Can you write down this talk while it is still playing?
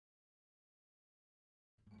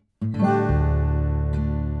Love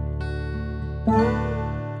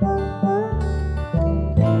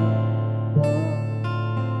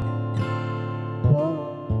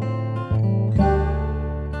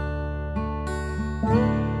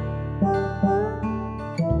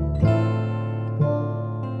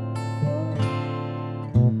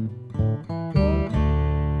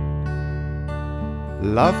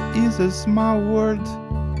is a small word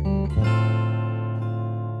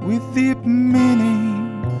with deep meaning.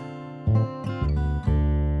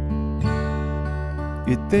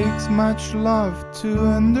 It takes much love to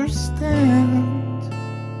understand.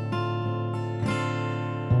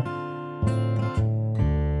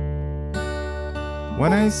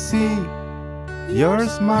 When I see your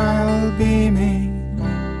smile beaming,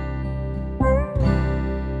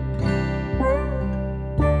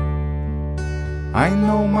 I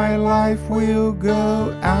know my life will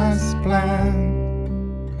go as planned.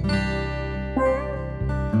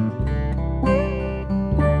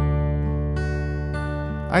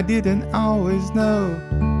 I didn't always know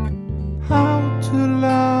how to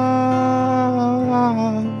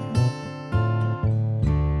love.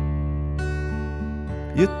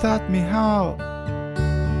 You taught me how,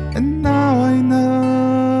 and now I know.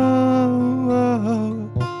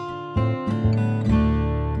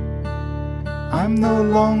 I'm no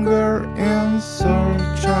longer in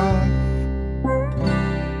search of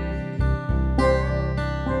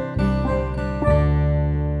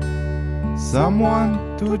someone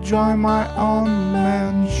to join my own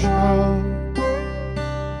man show.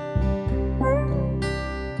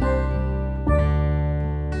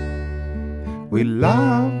 We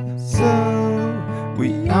love so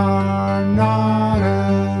we are not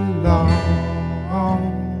alone.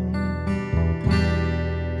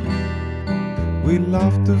 We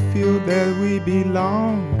love to feel that we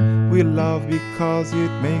belong. We love because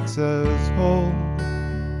it makes us whole.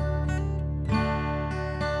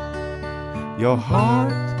 Your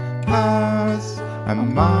heart has a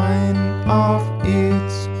mind of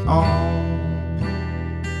its own.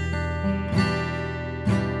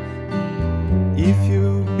 If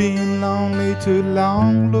you've been lonely too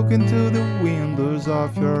long, look into the windows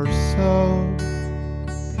of your soul.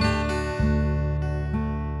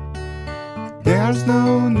 There's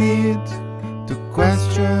no need to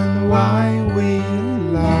question why we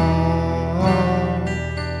love.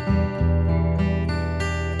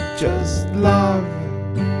 Just love,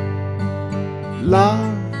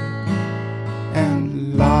 love,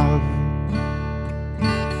 and love.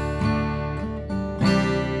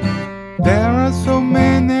 There are so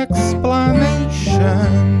many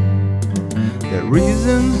explanations. The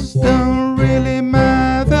reasons don't really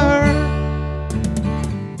matter.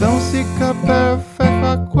 Don't seek a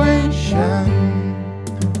perfect equation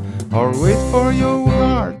or wait for your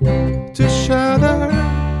heart to shatter.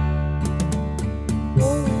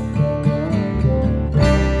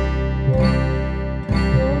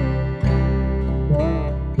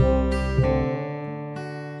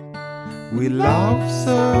 We love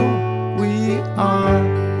so we are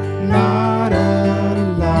not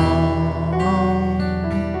alone.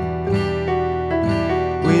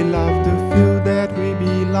 We love to feel that we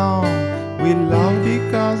belong. We love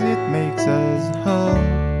because it makes us whole.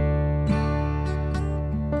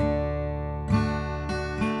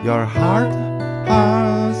 Your heart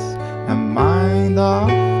has a mind of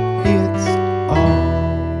its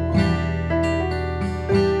own.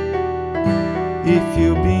 If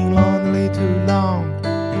you've been lonely too long,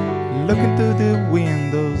 look into the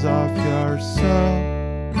windows of your soul.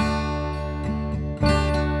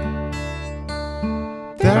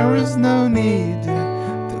 There is no need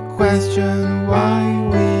to question why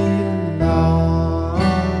we love.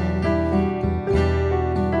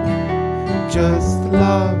 Just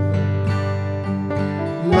love,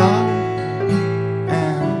 love.